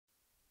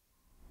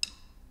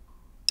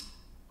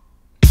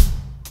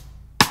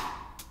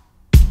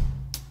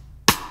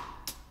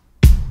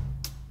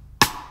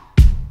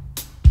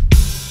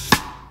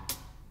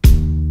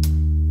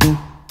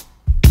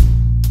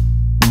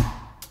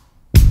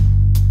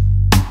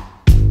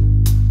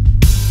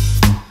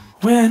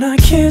When I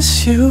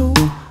kiss you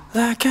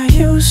like I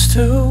used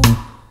to,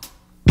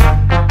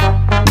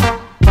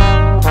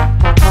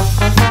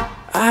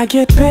 I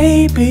get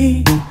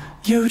baby,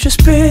 you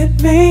just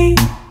bit me.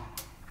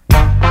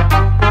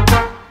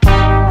 I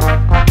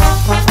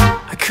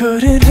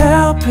couldn't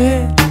help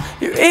it,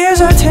 your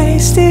ears are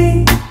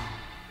tasty.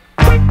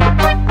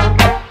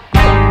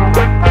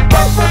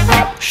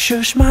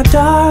 Shush my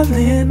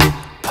darling,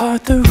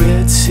 part the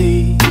Red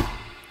Sea.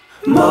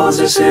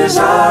 Moses is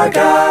our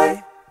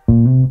guy.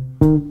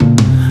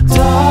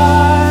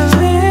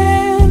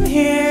 Darling,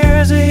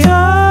 here's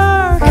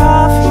your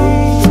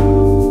coffee.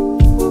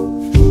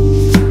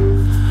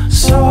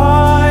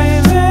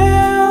 Soy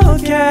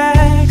milk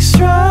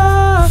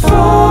extra full.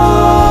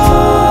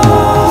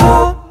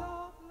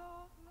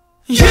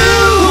 You,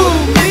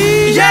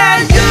 me, yeah,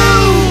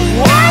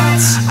 you.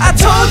 What? I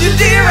told you,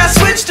 dear, I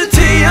switched to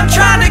tea. I'm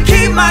trying to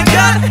keep my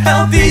gut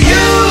healthy.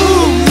 You,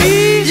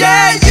 me,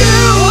 yeah, you.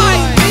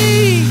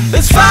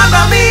 It's fine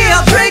by me,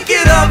 I'll drink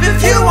it up.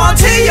 If you want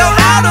tea, you're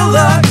out of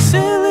luck.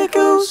 Silly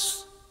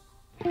goose.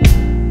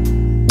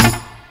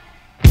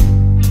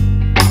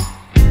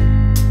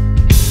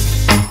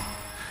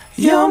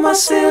 You're my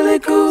silly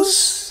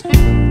goose.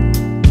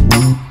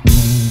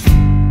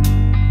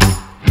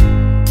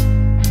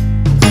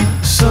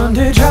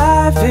 Sunday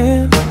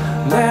driving,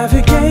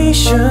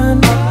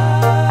 navigation.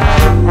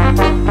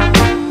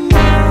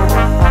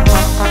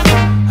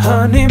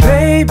 Honey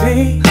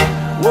baby,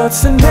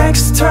 what's the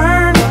next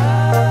turn?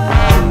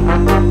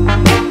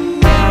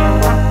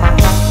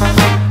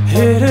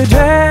 Hit a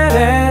dead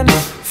end.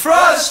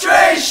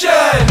 Frustration.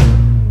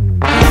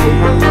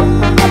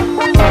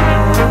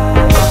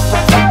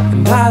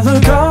 And I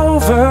look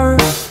over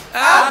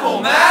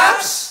Apple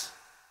Maps.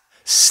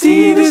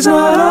 Steve is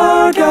not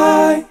our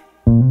guy.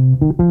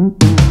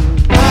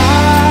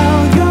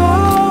 I'll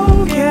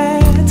go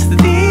get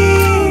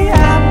the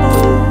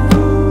apple.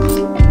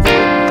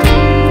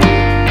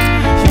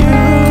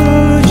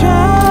 You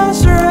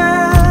just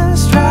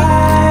rest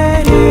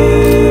right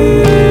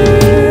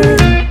here.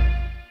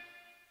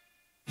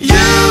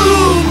 You,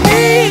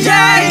 me,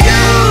 yeah,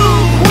 you.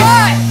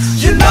 What?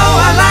 You know I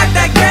like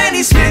that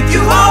Granny Smith.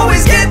 You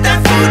always get that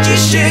Fuji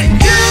shit.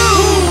 You,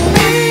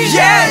 me,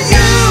 yeah,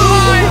 you.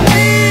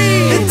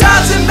 It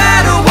doesn't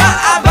matter what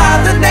I buy.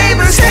 The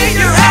neighbors hate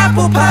your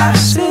apple pie.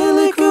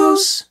 Silly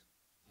goose.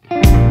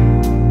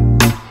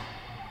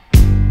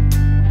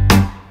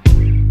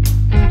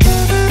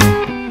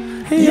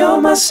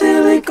 You're my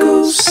silly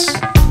goose.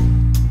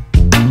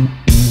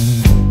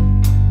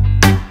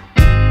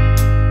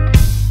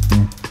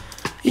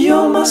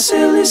 You're my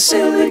silly,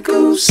 silly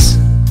goose.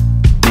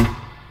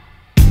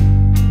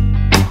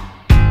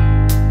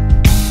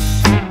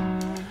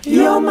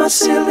 You're my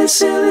silly,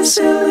 silly,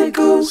 silly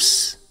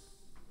goose.